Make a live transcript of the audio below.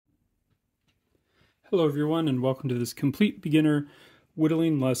Hello everyone, and welcome to this complete beginner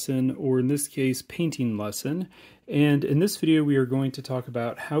whittling lesson, or in this case painting lesson. And in this video we are going to talk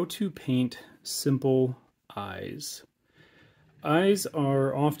about how to paint simple eyes. Eyes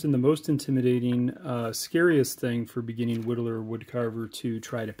are often the most intimidating, scariest thing for beginning whittler or woodcarver to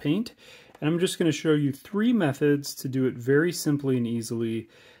try to paint. And I'm just going to show you 3 methods to do it very simply and easily,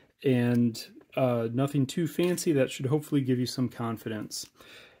 and nothing too fancy. That should hopefully give you some confidence.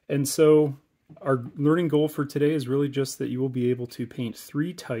 And so our learning goal for today is really just that you will be able to paint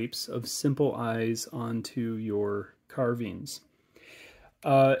 3 types of simple eyes onto your carvings.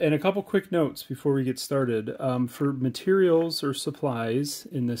 And a couple quick notes before we get started. For materials or supplies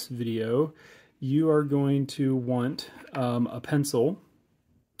in this video, you are going to want a pencil.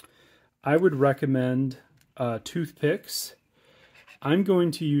 I would recommend toothpicks. I'm going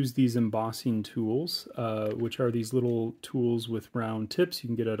to use these embossing tools, which are these little tools with round tips you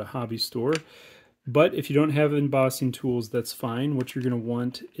can get at a hobby store. But if you don't have embossing tools, that's fine. What you're going to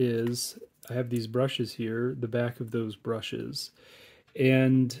want is, I have these brushes here, the back of those brushes.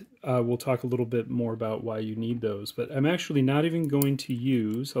 And we'll talk a little bit more about why you need those. But I'm actually not even going to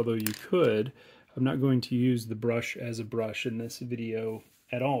use, although you could, I'm not going to use the brush as a brush in this video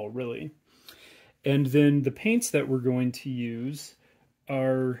at all, really. And then the paints that we're going to use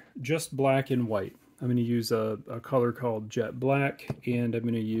are just black and white. I'm going to use a color called Jet Black, and I'm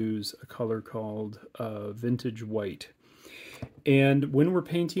going to use a color called Vintage White. And when we're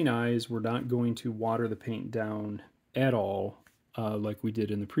painting eyes, we're not going to water the paint down at all, like we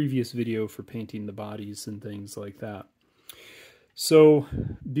did in the previous video for painting the bodies and things like that. So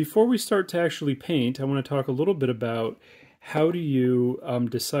before we start to actually paint, I want to talk a little bit about how do you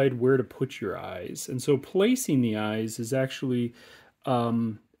decide where to put your eyes. And so placing the eyes is actually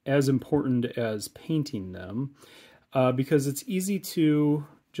as important as painting them, because it's easy to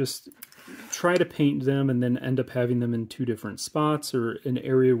just try to paint them and then end up having them in 2 different spots or an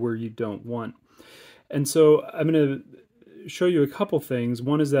area where you don't want. And so I'm going to show you a couple things.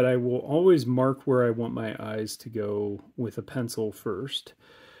 One is that I will always mark where I want my eyes to go with a pencil first.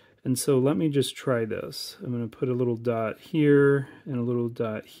 And so let me just try this. I'm going to put a little dot here and a little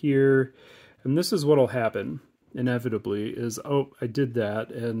dot here, and this is what will happen inevitably is, oh, I did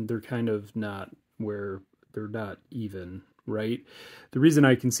that, and they're kind of not where, they're not even, right? The reason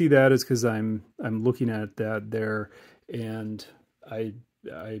I can see that is because I'm looking at that there, and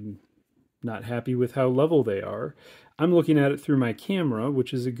I'm not happy with how level they are. I'm looking at it through my camera,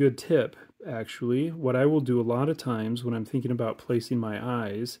 which is a good tip, actually. What I will do a lot of times when I'm thinking about placing my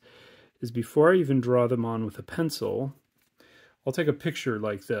eyes is before I even draw them on with a pencil, I'll take a picture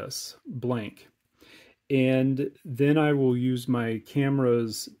like this, blank. And then I will use my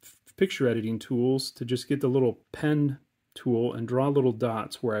camera's picture editing tools to just get the little pen tool and draw little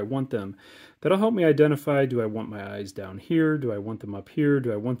dots where I want them. That'll help me identify, do I want my eyes down here? Do I want them up here?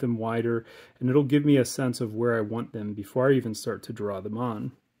 Do I want them wider? And it'll give me a sense of where I want them before I even start to draw them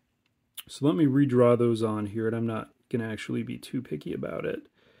on. So let me redraw those on here, and I'm not going to actually be too picky about it.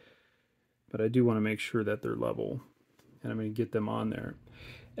 But I do want to make sure that they're level, and I'm going to get them on there.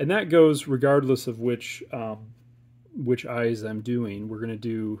 And that goes regardless of which eyes I'm doing. We're going to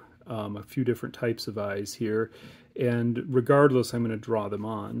do a few different types of eyes here, and regardless, I'm going to draw them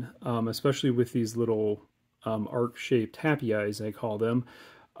on, especially with these little arc-shaped happy eyes, I call them.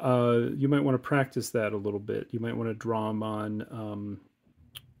 You might want to practice that a little bit. You might want to draw them on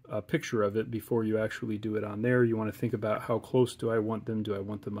a picture of it before you actually do it on there. You want to think about how close do I want them? Do I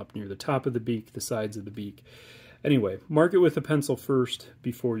want them up near the top of the beak, the sides of the beak? Anyway, mark it with a pencil first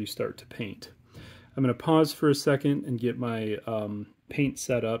before you start to paint. I'm going to pause for a second and get my paint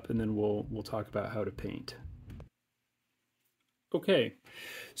set up, and then we'll talk about how to paint. Okay,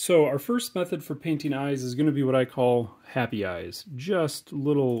 so our first method for painting eyes is going to be what I call happy eyes. Just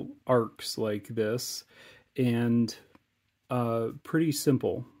little arcs like this, and pretty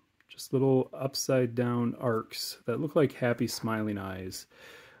simple. Just little upside down arcs that look like happy smiling eyes.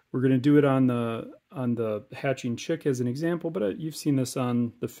 We're going to do it on the hatching chick as an example, but you've seen this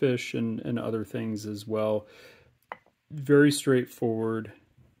on the fish and other things as well. Very straightforward,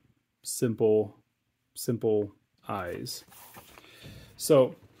 simple eyes.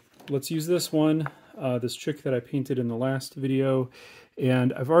 So let's use this one, this chick that I painted in the last video,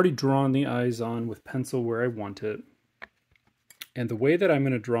 and I've already drawn the eyes on with pencil where I want it. And the way that I'm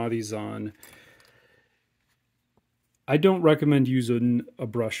going to draw these on, I don't recommend using a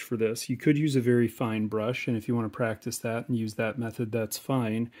brush for this. You could use a very fine brush, and if you want to practice that and use that method, that's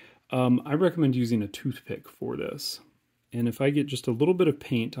fine. I recommend using a toothpick for this. And if I get just a little bit of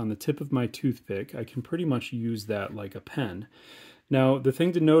paint on the tip of my toothpick, I can pretty much use that like a pen. Now, the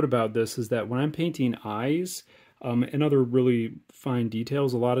thing to note about this is that when I'm painting eyes and other really fine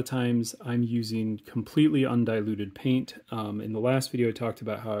details, a lot of times I'm using completely undiluted paint. In the last video, I talked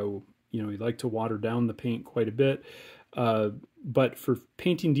about how you like to water down the paint quite a bit. But for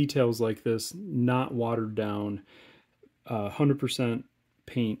painting details like this, not watered down, 100%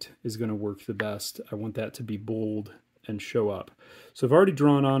 paint is going to work the best. I want that to be bold and show up. So I've already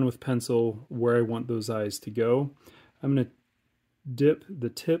drawn on with pencil where I want those eyes to go. I'm going to dip the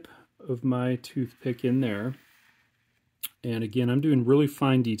tip of my toothpick in there. And again, I'm doing really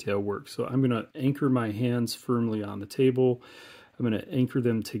fine detail work. So I'm going to anchor my hands firmly on the table. I'm going to anchor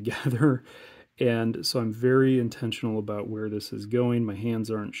them together. And so I'm very intentional about where this is going. My hands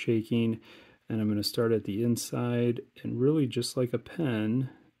aren't shaking. And I'm going to start at the inside and really just like a pen,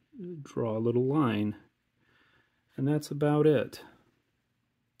 draw a little line. And that's about it.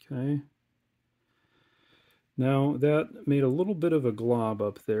 Okay. Now that made a little bit of a glob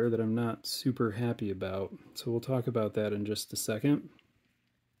up there that I'm not super happy about. So we'll talk about that in just a second.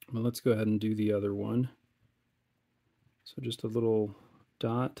 Well, let's go ahead and do the other one. So just a little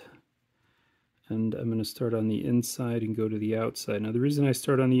dot. And I'm going to start on the inside and go to the outside. Now the reason I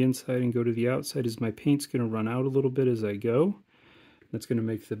start on the inside and go to the outside is my paint's going to run out a little bit as I go. That's going to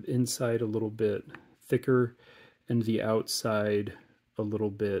make the inside a little bit thicker and the outside a little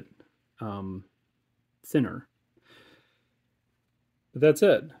bit thinner. But that's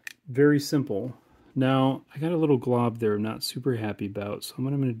it. Very simple. Now I got a little glob there I'm not super happy about, so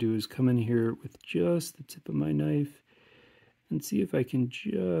what I'm going to do is come in here with just the tip of my knife and see if I can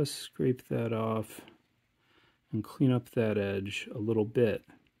just scrape that off and clean up that edge a little bit.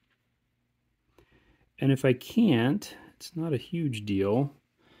 And if I can't, it's not a huge deal.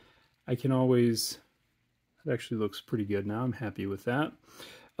 I can always, it actually looks pretty good now, I'm happy with that.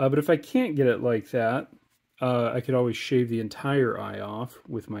 But if I can't get it like that, I could always shave the entire eye off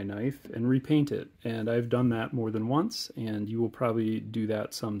with my knife and repaint it. And I've done that more than once, and you will probably do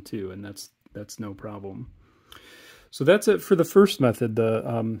that some too, and that's no problem. So that's it for the first method,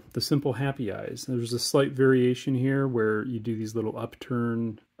 the simple happy eyes. There's a slight variation here where you do these little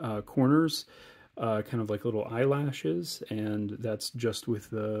upturn corners, kind of like little eyelashes, and that's just with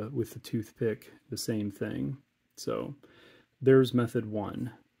the toothpick, the same thing. So there's method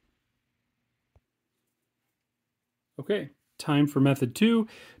one. Okay, time for method two.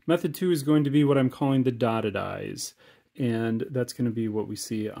 Method two is going to be what I'm calling the dotted eyes. And that's going to be what we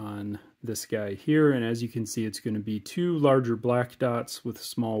see on this guy here. And as you can see, it's going to be two larger black dots with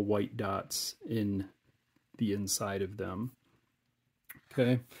small white dots in the inside of them.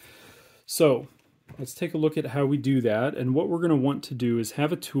 Okay, so let's take a look at how we do that. And what we're going to want to do is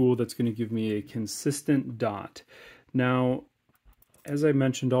have a tool that's going to give me a consistent dot. Now, as I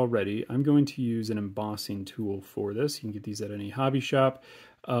mentioned already, I'm going to use an embossing tool for this. You can get these at any hobby shop.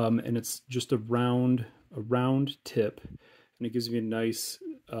 And it's just a round tip, and it gives me a nice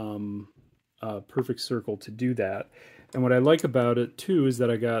perfect circle to do that. And what I like about it too is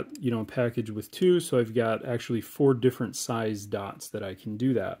that I got a package with two, so I've got actually 4 different size dots that I can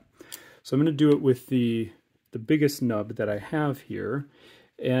do that. So I'm going to do it with the biggest nub that I have here.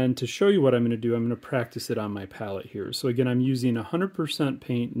 And to show you what I'm going to do, I'm going to practice it on my palette here. So again, I'm using 100%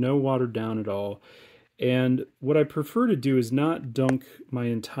 paint, no watered down at all. And what I prefer to do is not dunk my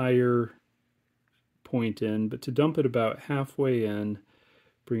entire point in, but to dump it about halfway in,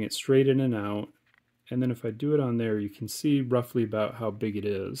 bring it straight in and out. And then if I do it on there, you can see roughly about how big it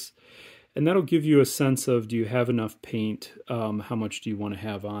is. And that'll give you a sense of, do you have enough paint? How much do you want to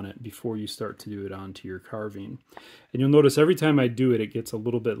have on it before you start to do it onto your carving? And you'll notice every time I do it, it gets a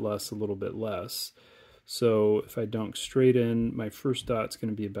little bit less, a little bit less. So if I dunk straight in, my first dot's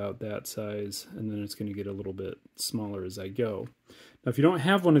going to be about that size, and then it's going to get a little bit smaller as I go. Now, if you don't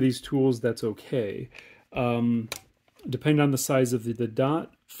have one of these tools, that's okay. Depending on the size of the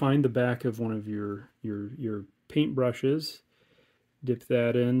dot, find the back of one of your paint brushes, dip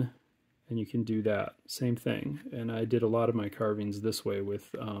that in, and you can do that. Same thing. And I did a lot of my carvings this way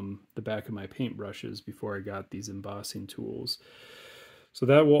with the back of my paint brushes before I got these embossing tools. So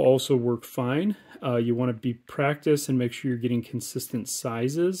that will also work fine. You want to be practice and make sure you're getting consistent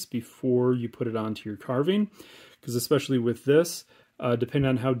sizes before you put it onto your carving, because especially with this, depending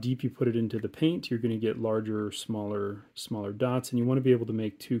on how deep you put it into the paint, you're going to get larger or smaller dots, and you want to be able to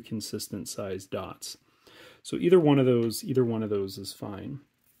make 2 consistent sized dots. So either one of those is fine.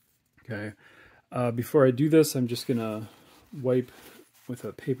 Okay. Before I do this, I'm just going to wipe with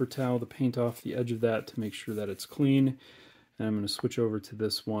a paper towel the paint off the edge of that to make sure that it's clean. And I'm going to switch over to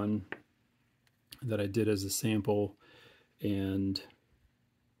this one that I did as a sample and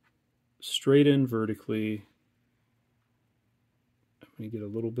straight in vertically, going to get a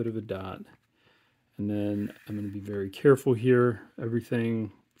little bit of a dot. And then I'm going to be very careful here,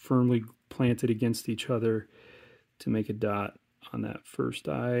 everything firmly planted against each other to make a dot on that first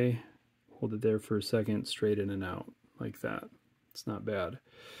eye. Hold it there for a second, straight in and out, like that. It's not bad.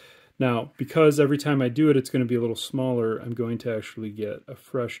 Now, because every time I do it, it's going to be a little smaller, I'm going to actually get a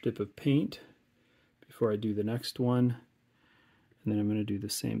fresh dip of paint before I do the next one. And then I'm going to do the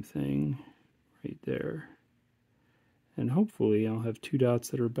same thing right there. And hopefully I'll have two dots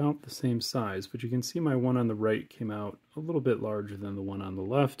that are about the same size, but you can see my one on the right came out a little bit larger than the one on the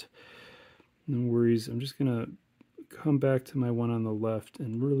left. No worries, I'm just going to come back to my one on the left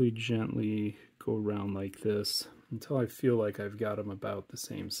and really gently go around like this until I feel like I've got them about the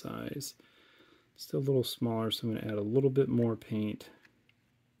same size. Still a little smaller, so I'm going to add a little bit more paint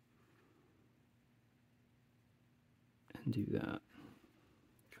and do that.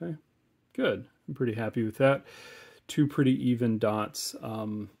 Okay, good. I'm pretty happy with that. Two pretty even dots,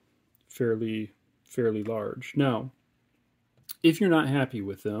 fairly large. Now, if you're not happy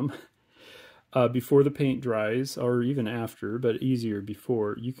with them, before the paint dries, or even after, but easier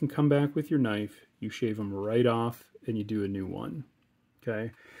before, you can come back with your knife, you shave them right off, and you do a new one.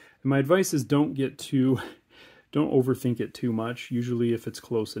 Okay? And my advice is don't overthink it too much. Usually if it's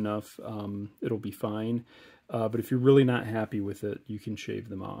close enough, it'll be fine. But if you're really not happy with it, you can shave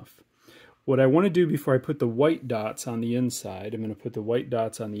them off. What I want to do before I put the white dots on the inside, I'm going to put the white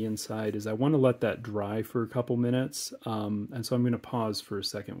dots on the inside, is I want to let that dry for a couple minutes. And so I'm going to pause for a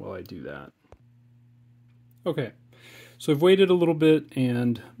second while I do that. Okay, so I've waited a little bit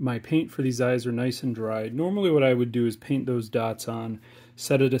and my paint for these eyes are nice and dry. Normally what I would do is paint those dots on,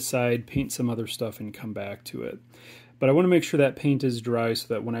 set it aside, paint some other stuff, and come back to it. But I want to make sure that paint is dry so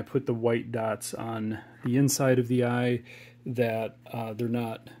that when I put the white dots on the inside of the eye, that they're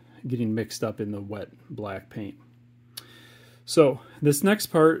not getting mixed up in the wet black paint. So this next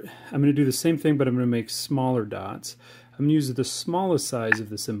part, I'm going to do the same thing, but I'm going to make smaller dots. I'm going to use the smallest size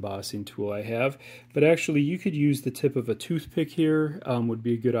of this embossing tool I have, but actually you could use the tip of a toothpick here, would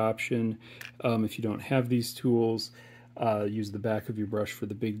be a good option. If you don't have these tools, use the back of your brush for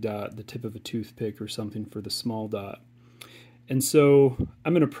the big dot, the tip of a toothpick or something for the small dot. And so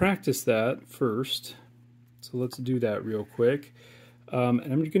I'm going to practice that first. So let's do that real quick. And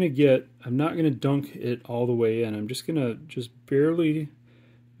I'm not going to dunk it all the way in. I'm just going to barely,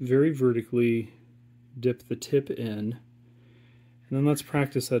 very vertically dip the tip in. And then let's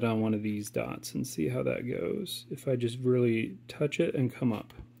practice that on one of these dots and see how that goes. If I just really touch it and come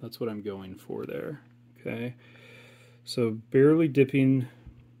up, that's what I'm going for there. Okay. So barely dipping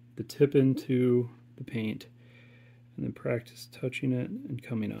the tip into the paint and then practice touching it and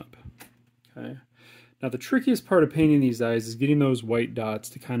coming up. Okay. Now the trickiest part of painting these eyes is getting those white dots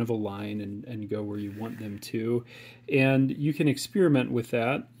to kind of align and go where you want them to. And you can experiment with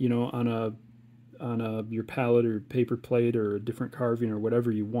that, you know, on your palette or paper plate or a different carving or whatever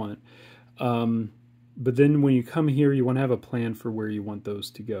you want. But then when you come here, you want to have a plan for where you want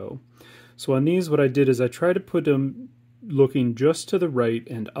those to go. So on these, what I did is I try to put them looking just to the right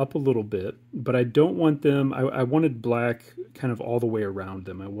and up a little bit, but I don't want them, I wanted black kind of all the way around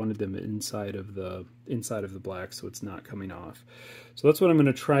them. I wanted them inside of the black so it's not coming off. So that's what I'm going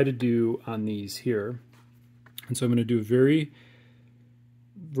to try to do on these here. And so I'm going to do a very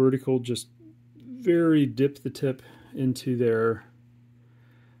vertical, just very dip the tip into there.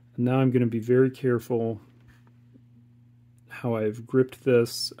 And now I'm going to be very careful how I've gripped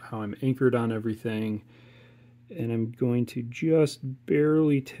this, how I'm anchored on everything. And I'm going to just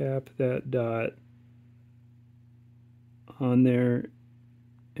barely tap that dot on there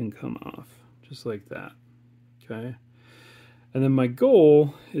and come off, just like that, okay? And then my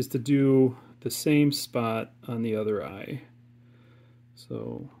goal is to do the same spot on the other eye.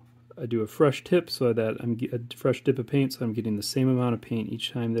 So I do a fresh tip so that I'm a fresh dip of paint, so I'm getting the same amount of paint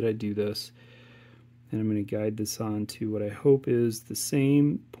each time that I do this. And I'm going to guide this on to what I hope is the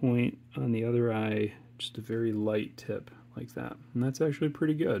same point on the other eye, just a very light tip like that. And that's actually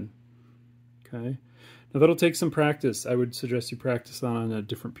pretty good. Okay. Now that'll take some practice. I would suggest you practice on a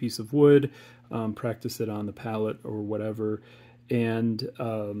different piece of wood, practice it on the palette or whatever. And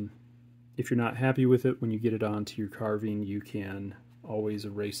if you're not happy with it when you get it onto your carving, you can always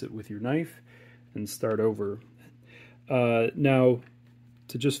erase it with your knife and start over. Now,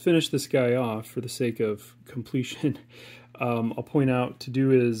 to just finish this guy off for the sake of completion, I'll point out to do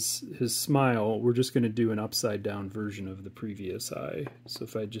his smile, we're just going to do an upside down version of the previous eye. So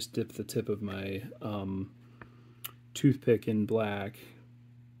if I just dip the tip of my toothpick in black,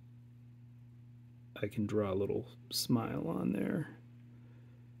 I can draw a little smile on there.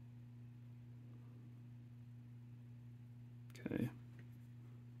 Okay,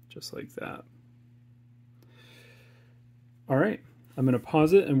 just like that. All right, I'm going to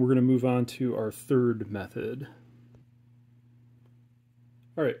pause it and we're going to move on to our third method.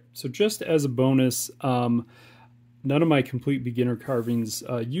 All right, so just as a bonus, none of my complete beginner carvings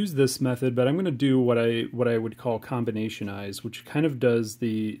use this method, but I'm going to do what I would call combination eyes, which kind of does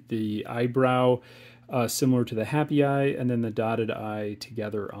the eyebrow similar to the happy eye and then the dotted eye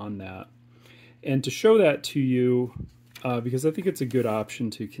together on that. And to show that to you, because I think it's a good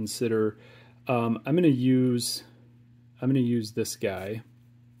option to consider, I'm going to use this guy,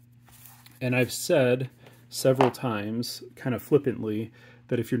 and I've said several times, kind of flippantly,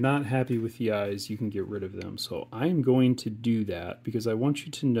 that if you're not happy with the eyes, you can get rid of them. So I'm going to do that because I want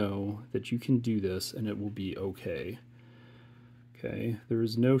you to know that you can do this and it will be okay. Okay, there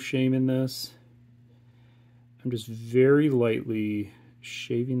is no shame in this. I'm just very lightly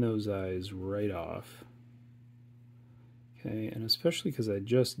shaving those eyes right off. Okay, and especially because I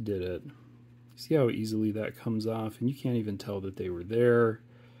just did it. See how easily that comes off, and you can't even tell that they were there.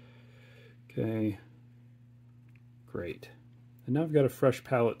 Okay, great. And now I've got a fresh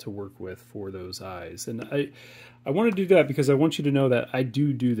palette to work with for those eyes. And I want to do that because I want you to know that I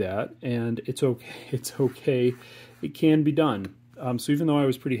do that, and it's okay. It's okay. It can be done. So even though I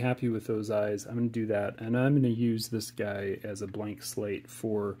was pretty happy with those eyes, I'm going to do that, and I'm going to use this guy as a blank slate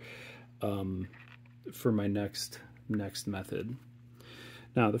for my next method.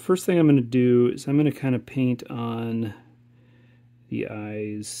 Now, the first thing I'm going to do is I'm going to kind of paint on the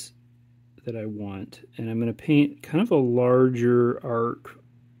eyes that I want, and I'm going to paint kind of a larger arc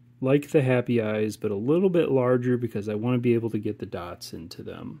like the happy eyes, but a little bit larger because I want to be able to get the dots into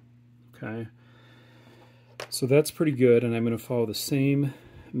them. Okay, so that's pretty good, and I'm going to follow the same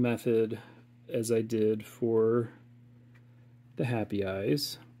method as I did for the happy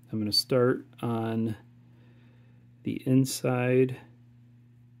eyes. I'm going to start on the inside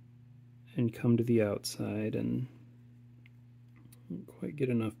and come to the outside, and don't quite get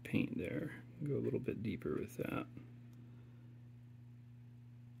enough paint there. Go a little bit deeper with that.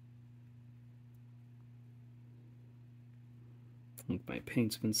 My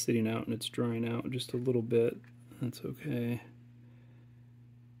paint's been sitting out and it's drying out just a little bit. That's okay.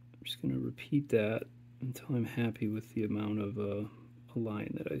 I'm just going to repeat that until I'm happy with the amount of a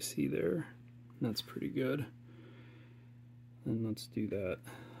line that I see there. That's pretty good. And let's do that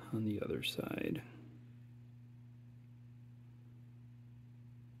on the other side.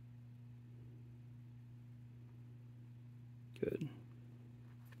 Good.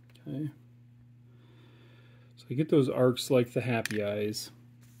 Okay. So I get those arcs like the happy eyes.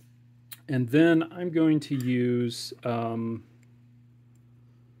 And then I'm going to use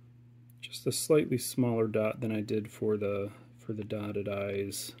just a slightly smaller dot than I did for the dotted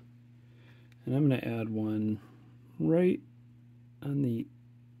eyes. And I'm going to add one right on the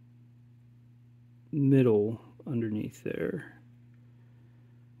middle underneath there.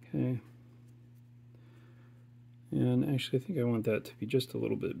 Okay. And actually I think I want that to be just a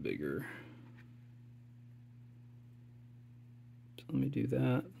little bit bigger. So let me do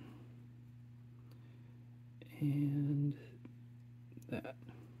that. And that.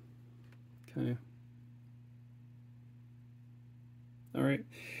 Okay. All right.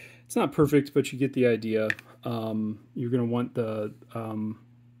 It's not perfect, but you get the idea. You're going to want the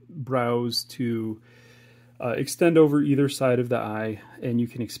brows to extend over either side of the eye, and you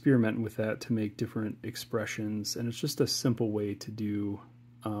can experiment with that to make different expressions. And it's just a simple way to do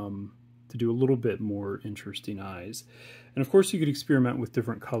a little bit more interesting eyes. And of course, you could experiment with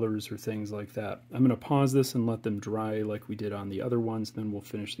different colors or things like that. I'm going to pause this and let them dry like we did on the other ones, then we'll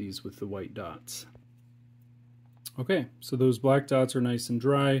finish these with the white dots. Okay, so those black dots are nice and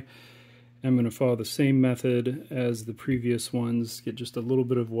dry. I'm going to follow the same method as the previous ones, get just a little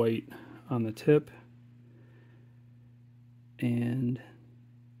bit of white on the tip, and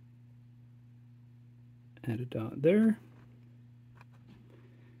add a dot there.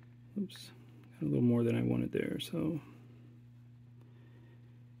 Oops, got a little more than I wanted there, so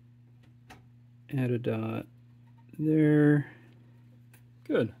add a dot there.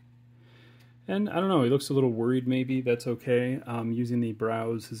 Good. And I don't know, he looks a little worried maybe. That's okay. Using the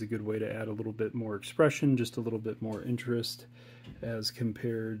brows is a good way to add a little bit more expression, just a little bit more interest as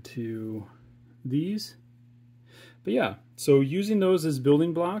compared to these. But yeah, so using those as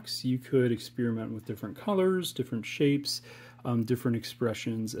building blocks, you could experiment with different colors, different shapes, different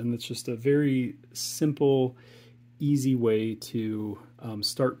expressions, and it's just a very simple, easy way to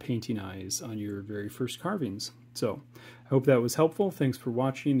start painting eyes on your very first carvings. So I hope that was helpful. Thanks for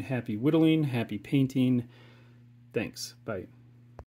watching. Happy whittling, happy painting. Thanks. Bye.